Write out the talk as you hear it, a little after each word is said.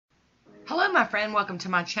Hello my friend, welcome to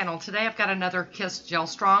my channel. Today I've got another Kiss Gel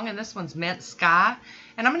Strong and this one's Mint Sky,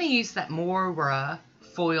 and I'm going to use that Moyra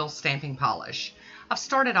foil stamping polish. I've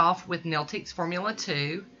started off with Nailtiques Formula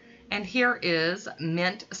 2 and here is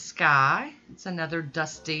Mint Sky. It's another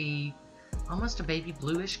dusty, almost a baby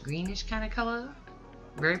bluish greenish kind of color.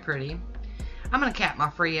 Very pretty. I'm going to cap my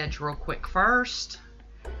free edge real quick first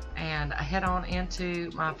and I head on into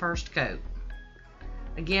my first coat.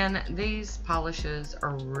 Again, these polishes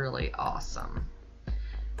are really awesome.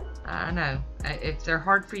 I know, if they're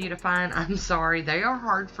hard for you to find, I'm sorry. They are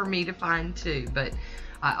hard for me to find too, but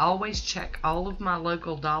I always check all of my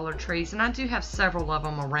local Dollar Trees, and I do have several of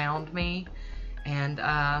them around me. And,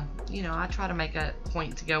 you know, I try to make a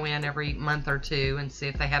point to go in every month or two and see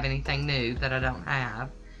if they have anything new that I don't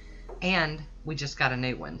have. And we just got a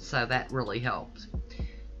new one, so that really helped.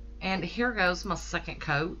 And here goes my second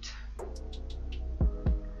coat.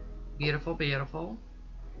 Beautiful, beautiful.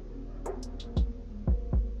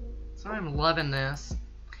 So I'm loving this.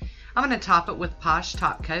 I'm going to top it with Poshe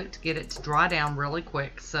top coat to get it to dry down really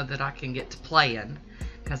quick so that I can get to playing,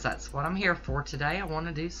 because that's what I'm here for today. I want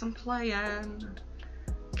to do some playing.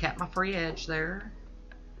 Cap my free edge there.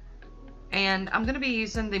 And I'm going to be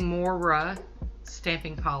using the Moyra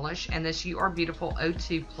stamping polish and this You Are Beautiful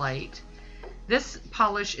O2 plate. This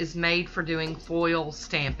polish is made for doing foil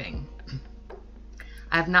stamping.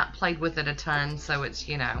 I have not played with it a ton, so it's,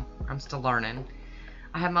 you know, I'm still learning.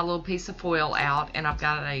 I have my little piece of foil out, and I've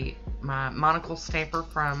got my monocle stamper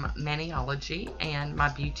from Maniology and my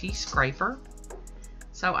beauty scraper.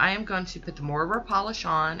 So I am going to put the Moyra polish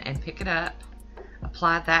on and pick it up,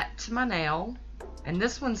 apply that to my nail, and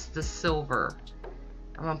this one's the silver.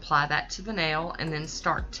 I'm going to apply that to the nail and then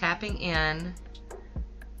start tapping in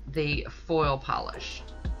the foil polish.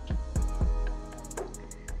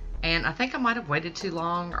 And I think I might have waited too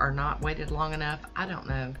long or not waited long enough. I don't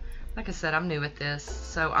know. Like I said, I'm new at this,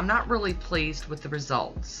 so I'm not really pleased with the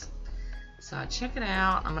results. So I check it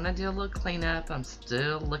out. I'm going to do a little cleanup. I'm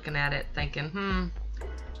still looking at it thinking,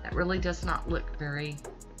 that really does not look very...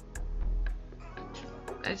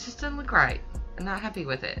 It just doesn't look right. I'm not happy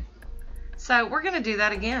with it. So we're going to do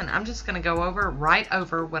that again. I'm just going to go right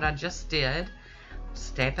over what I just did.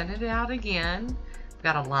 Stamping it out again.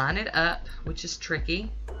 Got to line it up, which is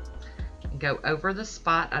tricky. And go over the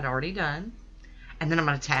spot I'd already done, and then I'm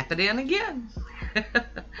going to tap it in again.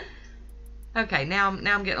 Okay, now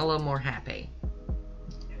I'm getting a little more happy.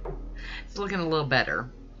 It's looking a little better.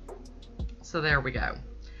 So there we go.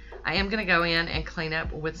 I am going to go in and clean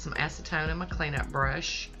up with some acetone in my cleanup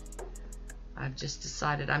brush. I've just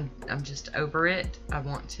decided I'm just over it. I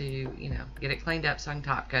want to, you know, get it cleaned up so I can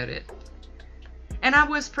top coat it. And I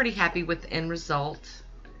was pretty happy with the end result.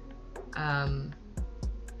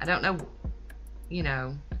 I don't know, you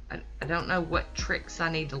know, I don't know what tricks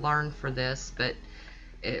I need to learn for this, but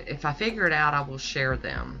if I figure it out, I will share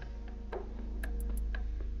them.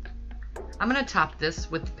 I'm going to top this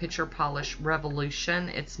with the Picture Polish Revolution.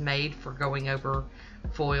 It's made for going over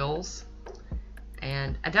foils.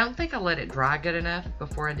 And I don't think I let it dry good enough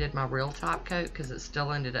before I did my real top coat, because it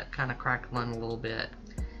still ended up kind of crackling a little bit.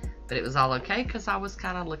 But it was all okay because I was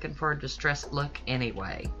kind of looking for a distressed look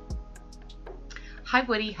anyway. Hi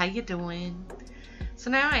Woody, how you doing? So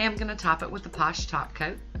now I am going to top it with the Poshe top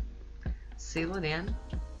coat. Seal it in.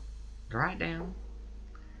 Dry it down.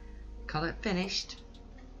 Call it finished.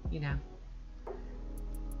 You know.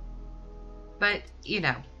 But, you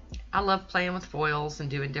know, I love playing with foils and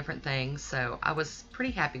doing different things, so I was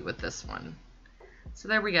pretty happy with this one. So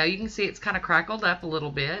there we go. You can see it's kind of crackled up a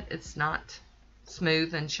little bit. It's not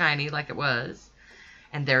smooth and shiny like it was.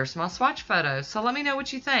 And there's my swatch photo. So let me know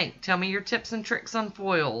what you think. Tell me your tips and tricks on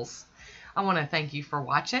foils. I want to thank you for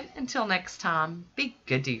watching. Until next time, be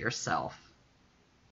good to yourself.